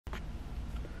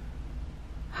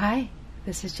Hi,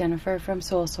 this is Jennifer from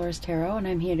Soul Source Tarot, and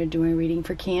I'm here to do a reading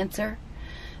for Cancer.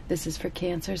 This is for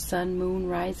Cancer, Sun, Moon,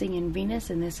 Rising, and Venus,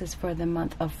 and this is for the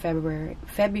month of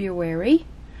February.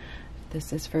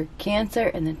 This is for Cancer,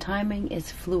 and the timing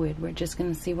is fluid. We're just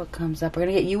going to see what comes up. We're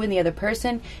going to get you and the other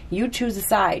person. You choose a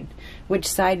side. Which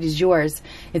side is yours?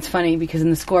 It's funny because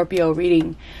in the Scorpio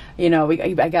reading, you know,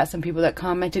 I got some people that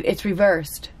commented, it's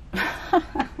reversed.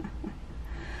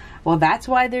 Well, that's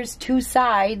why there's two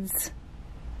sides.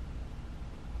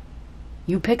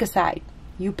 You pick a side.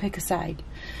 You pick a side.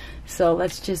 So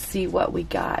let's just see what we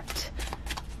got.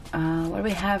 What do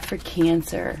we have for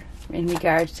Cancer in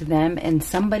regards to them and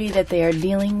somebody that they are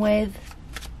dealing with?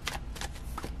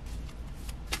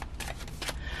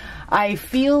 I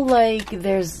feel like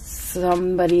there's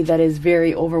somebody that is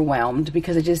very overwhelmed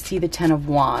because I just see the Ten of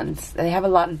Wands. They have a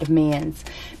lot of demands.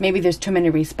 Maybe there's too many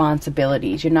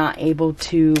responsibilities. You're not able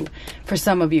to, for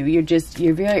some of you,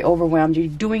 you're very overwhelmed. You're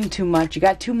doing too much. You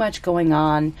got too much going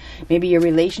on. Maybe your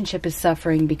relationship is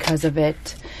suffering because of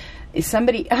it. Is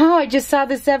somebody, oh, I just saw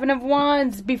the Seven of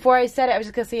Wands. Before I said it, I was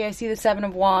just going to say I see the Seven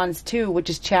of Wands too, which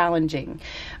is challenging.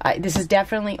 This is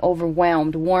definitely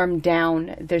overwhelmed, worn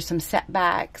down. There's some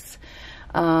setbacks.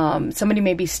 Somebody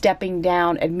may be stepping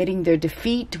down, admitting their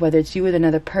defeat, whether it's you with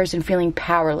another person, feeling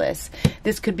powerless.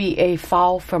 This could be a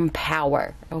fall from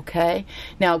power, okay?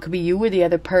 Now, it could be you or the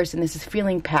other person. This is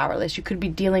feeling powerless. You could be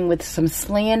dealing with some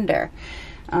slander.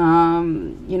 You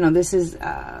know, this is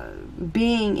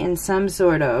being in some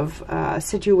sort of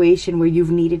situation where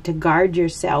you've needed to guard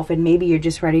yourself and maybe you're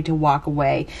just ready to walk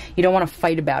away. You don't want to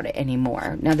fight about it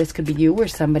anymore. Now, this could be you or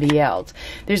somebody else.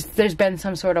 There's been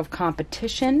some sort of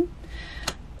competition.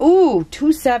 Ooh,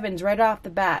 2 sevens right off the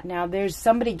bat. Now, there's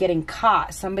somebody getting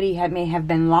caught. Somebody may have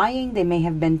been lying. They may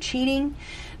have been cheating,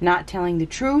 not telling the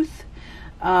truth.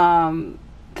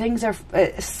 Things are,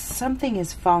 something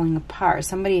is falling apart.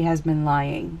 Somebody has been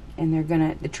lying, and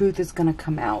the truth is gonna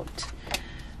come out.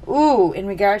 Ooh, in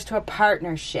regards to a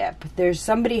partnership,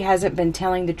 somebody hasn't been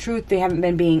telling the truth. They haven't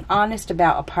been being honest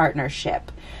about a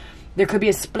partnership. There could be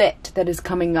a split that is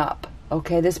coming up.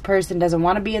 Okay, this person doesn't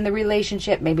want to be in the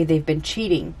relationship. Maybe they've been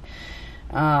cheating.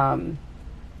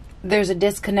 There's a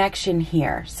disconnection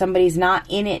here. Somebody's not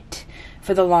in it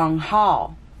for the long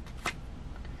haul.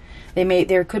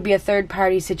 There could be a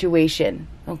third-party situation.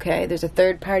 Okay, there's a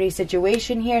third-party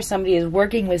situation here. Somebody is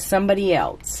working with somebody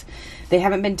else. They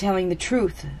haven't been telling the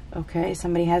truth. Okay,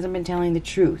 somebody hasn't been telling the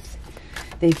truth.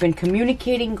 They've been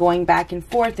communicating, going back and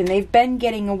forth, and they've been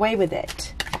getting away with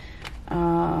it.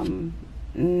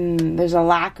 There's a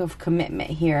lack of commitment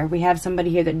here. We have somebody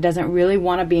here that doesn't really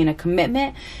want to be in a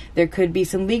commitment. There could be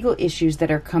some legal issues that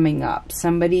are coming up.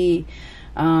 Somebody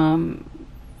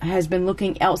has been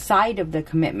looking outside of the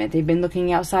commitment. They've been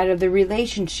looking outside of the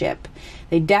relationship.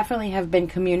 They definitely have been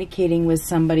communicating with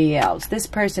somebody else. This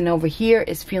person over here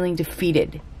is feeling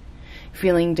defeated.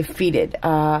 Ready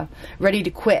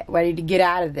to quit, ready to get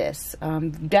out of this.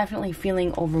 Definitely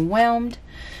feeling overwhelmed.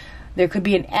 There could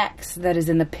be an ex that is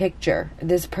in the picture.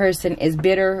 This person is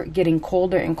bitter, getting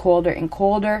colder and colder and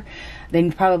colder. They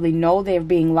probably know they're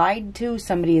being lied to.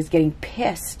 Somebody is getting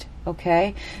pissed.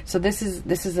 Okay, so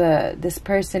this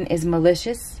person is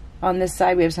malicious. On this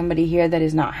side, we have somebody here that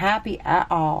is not happy at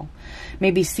all.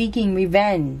 Maybe seeking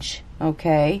revenge.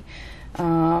 Okay,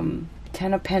 Ten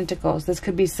of Pentacles. This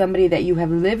could be somebody that you have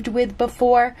lived with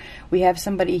before. We have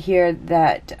somebody here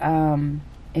that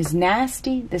is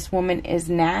nasty. This woman is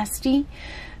nasty.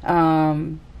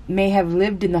 May have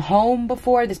lived in the home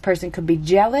before. This person could be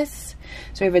jealous.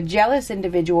 So we have a jealous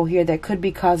individual here that could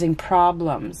be causing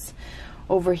problems.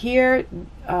 Over here,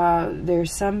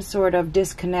 there's some sort of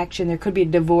disconnection. There could be a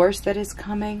divorce that is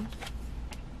coming.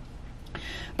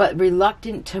 But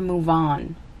reluctant to move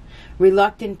on.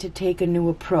 Reluctant to take a new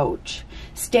approach.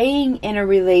 Staying in a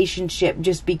relationship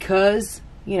just because,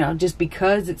 you know, just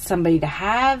because it's somebody to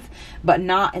have, but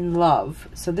not in love.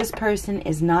 So this person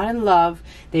is not in love.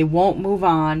 They won't move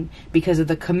on because of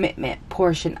the commitment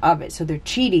portion of it. So they're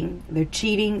cheating. They're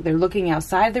cheating. They're looking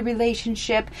outside the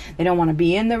relationship. They don't want to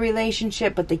be in the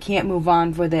relationship, but they can't move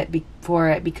on for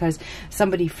it because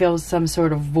somebody fills some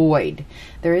sort of void.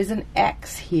 There is an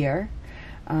ex here.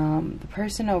 The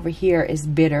person over here is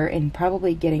bitter and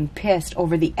probably getting pissed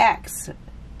over the ex.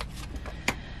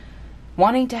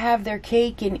 Wanting to have their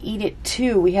cake and eat it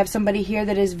too. We have somebody here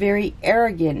that is very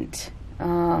arrogant.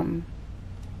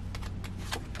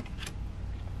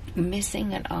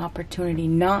 Missing an opportunity,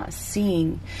 not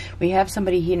seeing. We have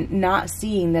somebody here not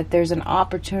seeing that there's an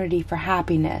opportunity for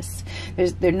happiness.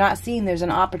 They're not seeing there's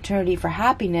an opportunity for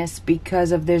happiness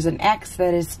because there's an ex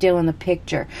that is still in the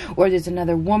picture. Or there's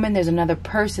another woman, there's another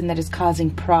person that is causing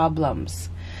problems.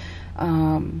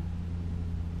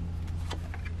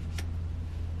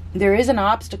 There is an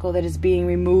obstacle that is being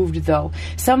removed, though.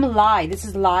 Some lie. This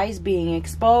is lies being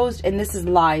exposed, and this is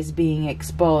lies being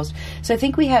exposed. So I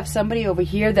think we have somebody over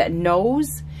here that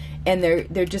knows, and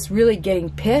they're just really getting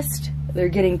pissed. They're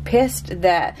getting pissed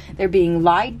that they're being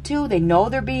lied to. They know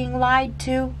they're being lied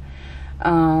to.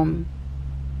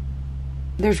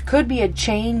 There could be a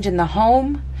change in the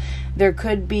home. There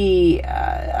could be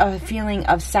a feeling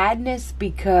of sadness,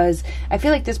 because I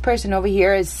feel like this person over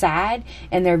here is sad,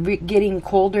 and they're getting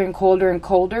colder and colder and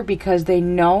colder because they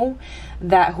know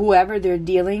that whoever they're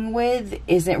dealing with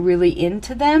isn't really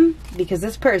into them, because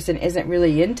this person isn't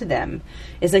really into them.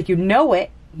 It's like, you know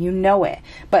it,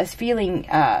 but it's feeling,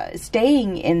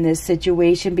 staying in this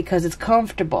situation because it's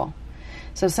comfortable.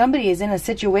 So somebody is in a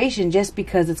situation just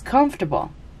because it's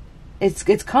comfortable. It's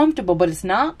comfortable, but it's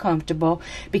not comfortable,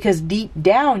 because deep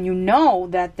down you know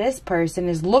that this person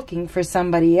is looking for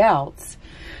somebody else.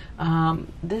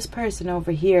 This person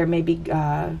over here maybe...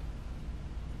 oh,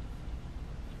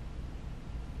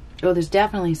 there's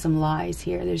definitely some lies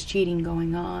here. There's cheating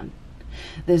going on.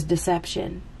 There's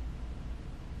deception.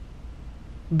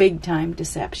 Big time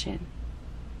deception.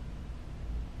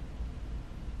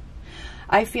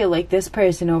 I feel like this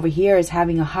person over here is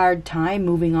having a hard time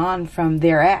moving on from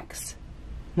their ex.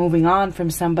 Moving on from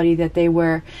somebody that they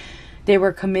were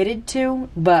committed to,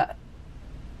 but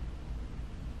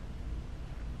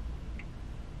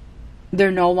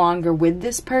they're no longer with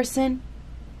this person.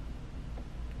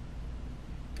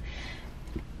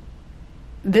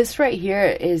 This right here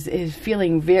is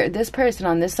feeling very... This person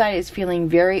on this side is feeling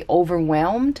very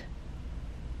overwhelmed.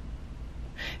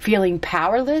 Feeling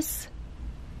powerless.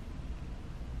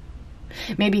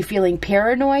 Maybe feeling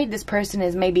paranoid. This person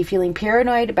is maybe feeling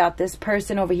paranoid about this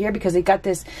person over here, because they got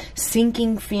this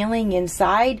sinking feeling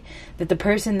inside that the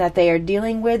person that they are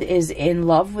dealing with is in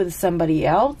love with somebody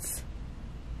else.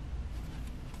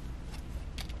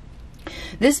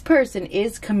 This person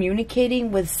is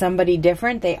communicating with somebody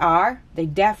different. They are. They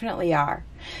definitely are.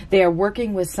 They are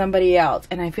working with somebody else.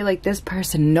 And I feel like this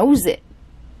person knows it.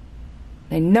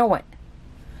 They know it.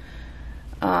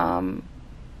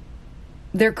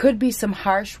 There could be some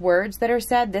harsh words that are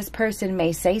said. This person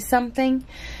may say something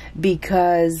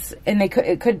because, and they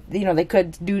could, they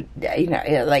could do,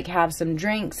 like have some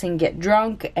drinks and get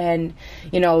drunk, and,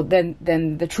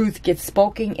 then the truth gets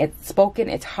spoken.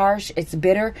 It's harsh, it's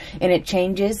bitter, and it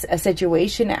changes a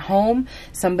situation at home.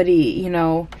 Somebody,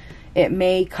 it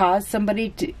may cause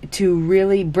somebody to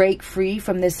really break free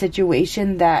from this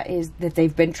situation that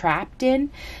they've been trapped in.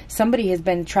 Somebody has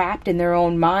been trapped in their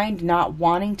own mind, not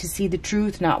wanting to see the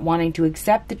truth, not wanting to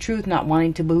accept the truth, not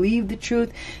wanting to believe the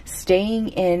truth, staying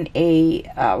in a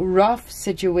rough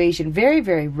situation, very,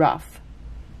 very rough.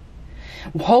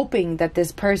 Hoping that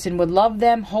this person would love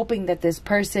them, hoping that this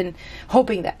person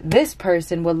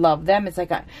would love them. It's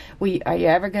like, are you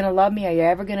ever going to love me? Are you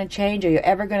ever going to change? Are you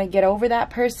ever going to get over that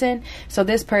person? So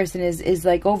this person is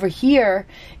like over here,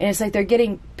 and it's like they're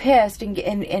getting pissed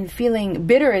and feeling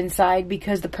bitter inside,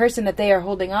 because the person that they are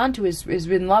holding on to is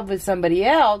in love with somebody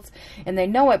else, and they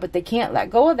know it, but they can't let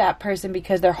go of that person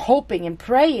because they're hoping and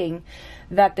praying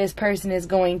that this person is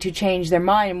going to change their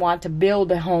mind and want to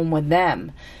build a home with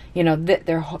them.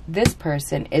 This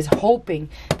person is hoping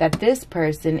that this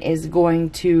person is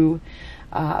going to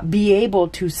be able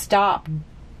to stop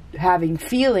having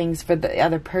feelings for the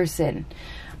other person.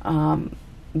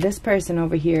 This person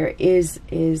over here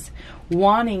is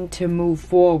wanting to move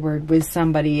forward with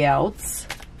somebody else.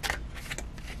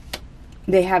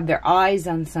 They have their eyes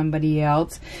on somebody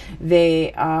else.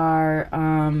 They are...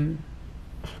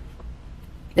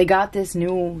 they got this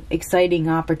new exciting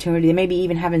opportunity. They may be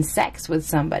even having sex with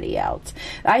somebody else.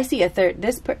 I see a third.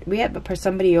 We have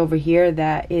somebody over here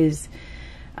that is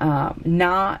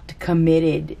not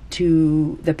committed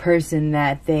to the person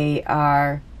that they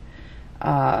are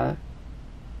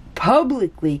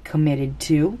publicly committed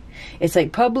to. It's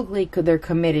like publicly they're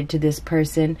committed to this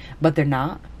person, but they're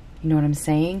not. You know what I'm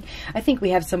saying? I think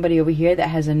we have somebody over here that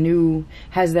has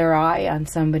their eye on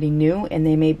somebody new, and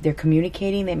they're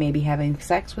communicating. They may be having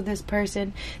sex with this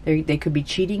person. They could be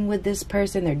cheating with this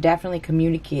person. They're definitely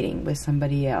communicating with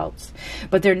somebody else,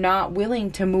 but they're not willing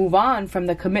to move on from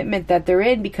the commitment that they're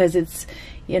in, because it's,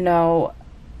 I don't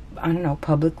know,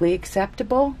 publicly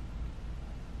acceptable.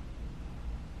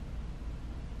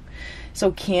 So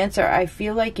Cancer, I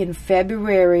feel like in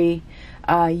February,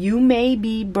 you may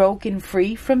be broken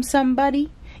free from somebody,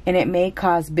 and it may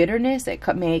cause bitterness. It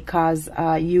may cause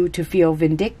you to feel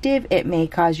vindictive. It may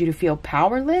cause you to feel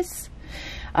powerless.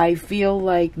 I feel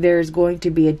like there's going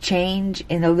to be a change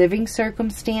in the living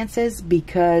circumstances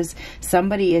because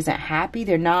somebody isn't happy.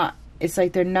 They're not It's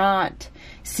like they're not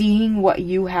seeing what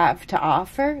you have to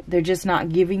offer. They're just not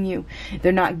giving you,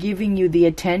 they're not giving you the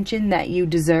attention that you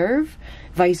deserve.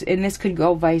 And this could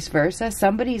go vice versa.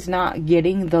 Somebody's not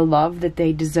getting the love that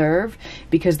they deserve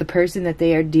because the person that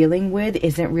they are dealing with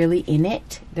isn't really in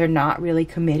it. They're not really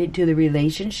committed to the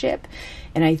relationship.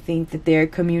 And I think that they're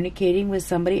communicating with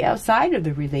somebody outside of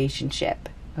the relationship.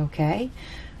 Okay?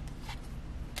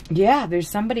 Yeah, there's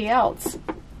somebody else.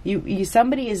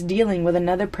 Somebody is dealing with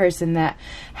another person that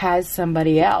has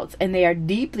somebody else, and they are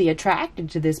deeply attracted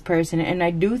to this person. And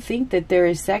I do think that there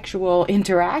is sexual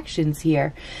interactions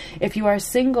here. If you are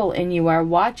single and you are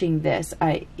watching this,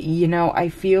 I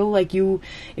feel like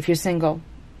if you're single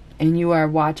and you are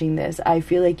watching this, I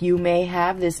feel like you may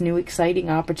have this new exciting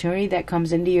opportunity that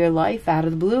comes into your life out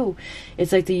of the blue.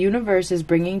 It's like the universe is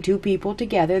bringing two people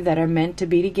together that are meant to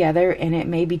be together, and it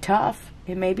may be tough.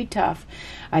 It may be tough.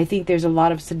 I think there's a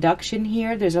lot of seduction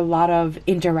here. There's a lot of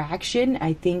interaction.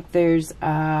 I think there's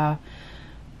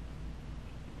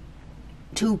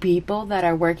two people that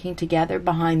are working together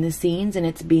behind the scenes, and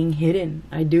it's being hidden.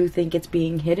 I do think it's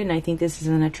being hidden. I think this is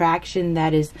an attraction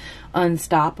that is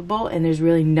unstoppable, and there's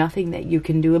really nothing that you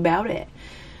can do about it.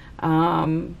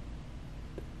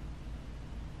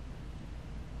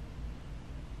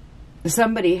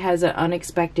 Somebody has an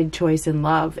unexpected choice in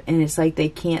love, and it's like they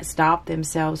can't stop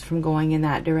themselves from going in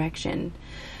that direction.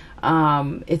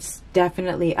 It's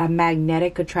definitely a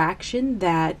magnetic attraction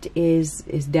that is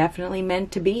definitely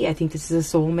meant to be. I think this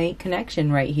is a soulmate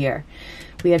connection right here.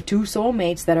 We have two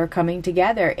soulmates that are coming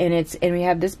together, and we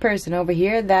have this person over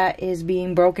here that is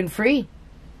being broken free.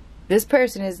 This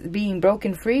person is being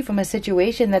broken free from a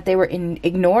situation that they were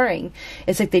ignoring.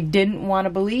 It's like they didn't want to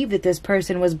believe that this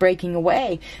person was breaking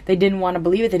away. They didn't want to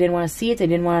believe it. They didn't want to see it. They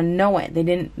didn't want to know it.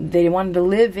 They wanted to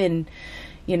live in,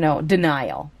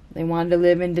 denial. They wanted to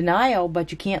live in denial, but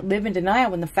you can't live in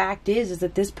denial when the fact is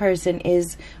that this person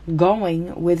is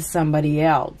going with somebody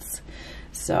else.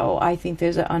 So I think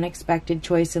there's an unexpected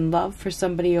choice in love for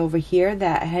somebody over here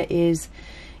that is,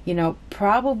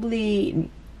 probably...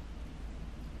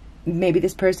 Maybe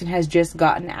this person has just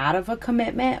gotten out of a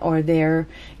commitment, or they're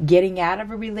getting out of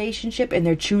a relationship and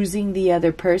they're choosing the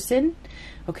other person.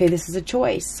 Okay, this is a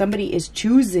choice. Somebody is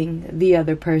choosing the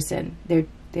other person. They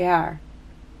are.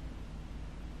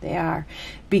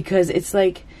 Because it's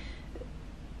like,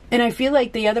 and I feel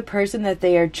like the other person that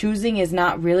they are choosing is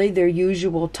not really their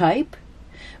usual type,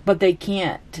 but they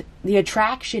can't. The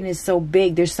attraction is so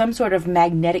big. There's some sort of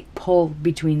magnetic pull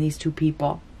between these two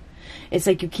people. It's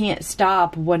like you can't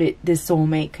stop this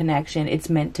soulmate connection. It's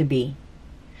meant to be.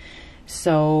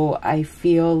 So I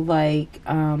feel like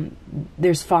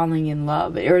there's falling in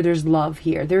love, or there's love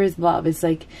here. There is love. It's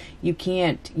like you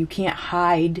can't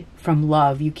hide from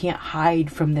love. You can't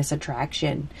hide from this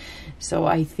attraction. So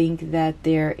I think that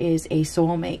there is a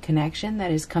soulmate connection that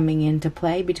is coming into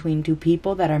play between two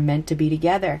people that are meant to be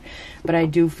together. But I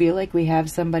do feel like we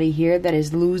have somebody here that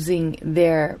is losing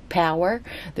their power.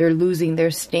 They're losing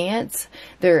their stance.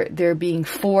 They're being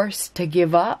forced to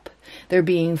give up. They're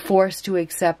being forced to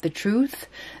accept the truth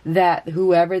that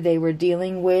whoever they were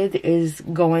dealing with is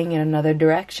going in another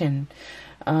direction.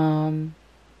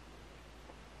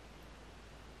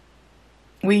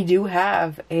 We do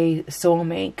have a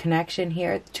soulmate connection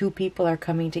here. Two people are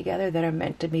coming together that are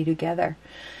meant to be together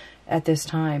at this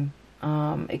time.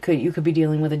 You could be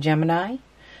dealing with a Gemini.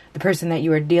 The person that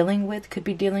you are dealing with could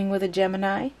be dealing with a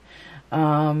Gemini.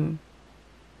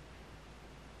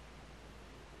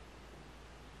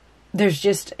 It's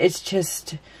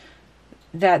just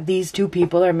that these two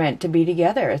people are meant to be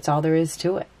together. It's all there is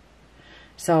to it.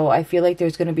 So I feel like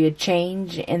there's going to be a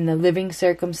change in the living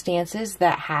circumstances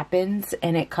that happens,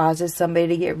 and it causes somebody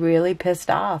to get really pissed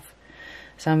off.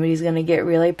 Somebody's going to get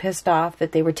really pissed off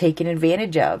that they were taken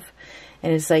advantage of.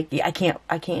 And it's like, I can't.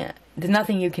 There's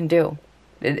nothing you can do.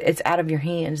 It's out of your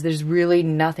hands. There's really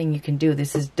nothing you can do.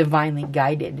 This is divinely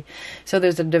guided. So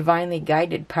there's a divinely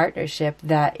guided partnership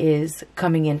that is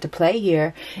coming into play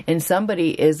here, and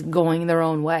somebody is going their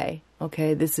own way.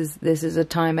 Okay, this is a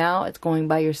timeout. It's going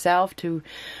by yourself to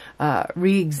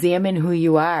re-examine who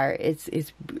you are. It's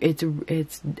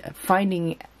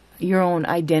finding your own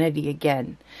identity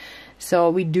again. So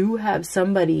we do have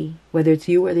somebody, whether it's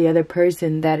you or the other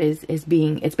person, that it's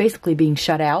basically being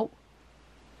shut out.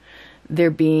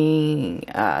 They're being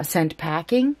sent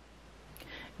packing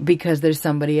because there's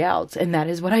somebody else, and that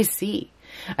is what I see.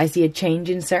 I see a change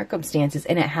in circumstances,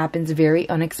 and it happens very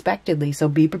unexpectedly. So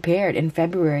be prepared in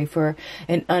February for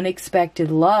an unexpected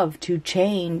love to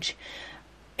change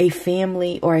a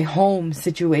family or a home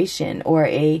situation or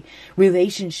a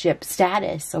relationship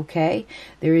status, okay?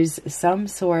 There is some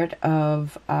sort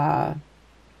of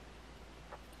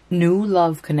new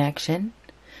love connection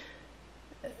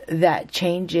that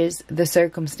changes the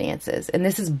circumstances. And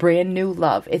this is brand new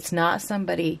love. It's not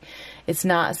somebody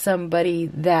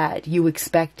that you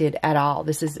expected at all.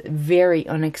 This is very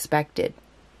unexpected.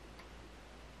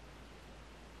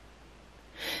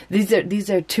 These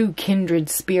are two kindred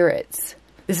spirits.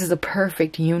 This is a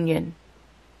perfect union.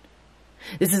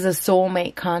 This is a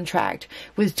soulmate contract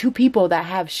with two people that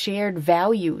have shared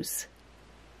values.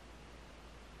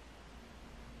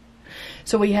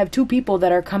 So we have two people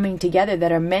that are coming together,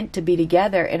 that are meant to be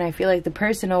together. And I feel like the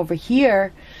person over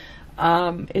here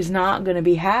is not going to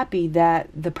be happy that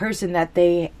the person that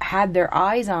they had their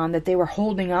eyes on, that they were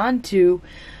holding on to,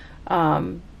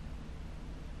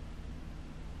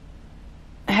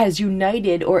 has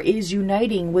united or is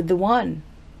uniting with the one.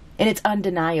 And it's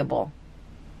undeniable.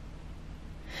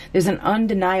 There's an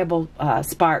undeniable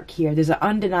spark here. There's an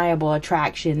undeniable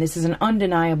attraction. This is an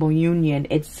undeniable union.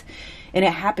 And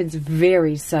it happens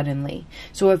very suddenly.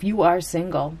 So if you are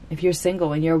single, if you're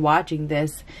single and you're watching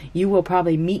this, you will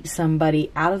probably meet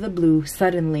somebody out of the blue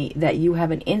suddenly that you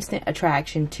have an instant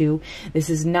attraction to. This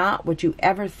is not what you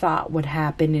ever thought would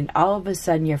happen. And all of a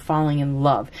sudden you're falling in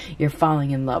love. You're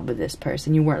falling in love with this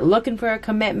person. You weren't looking for a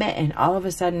commitment, and all of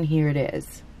a sudden here it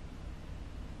is.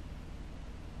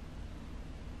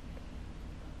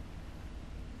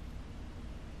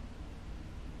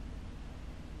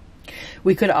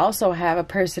 We could also have a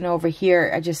person over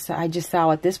here. I just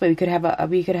saw it this way. We could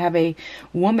have a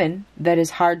woman that is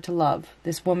hard to love.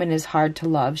 This woman is hard to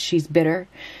love. She's bitter.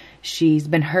 She's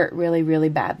been hurt really, really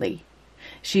badly.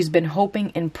 She's been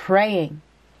hoping and praying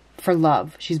for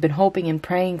love. She's been hoping and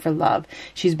praying for love.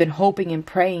 She's been hoping and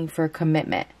praying for a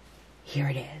commitment. Here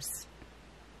it is.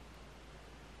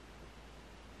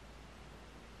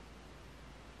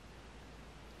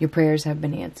 Your prayers have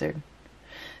been answered.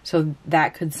 So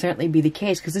that could certainly be the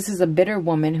case, because this is a bitter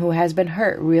woman who has been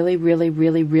hurt really, really,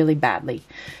 really, really badly.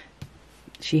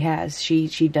 She has.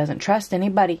 She doesn't trust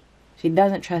anybody. She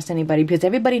doesn't trust anybody because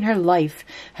everybody in her life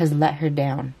has let her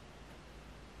down.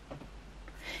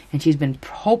 And she's been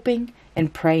hoping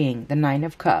and praying, the Nine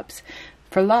of Cups,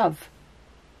 for love.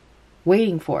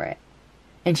 Waiting for it.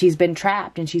 And she's been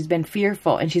trapped, and she's been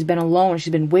fearful, and she's been alone.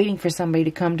 She's been waiting for somebody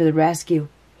to come to the rescue.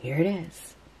 Here it is.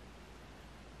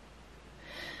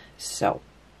 So,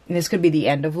 this could be the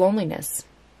end of loneliness.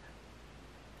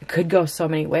 It could go so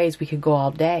many ways. We could go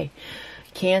all day.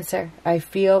 Cancer, I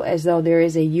feel as though there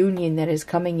is a union that is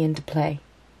coming into play.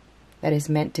 That is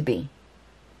meant to be.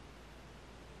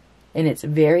 And it's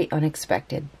very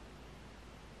unexpected.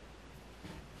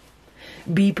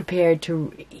 Be prepared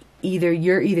to either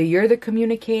you're the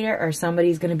communicator, or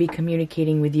somebody's going to be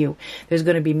communicating with you. There's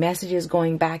going to be messages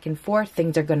going back and forth.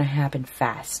 Things are going to happen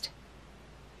fast.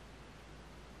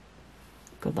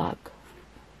 Good luck.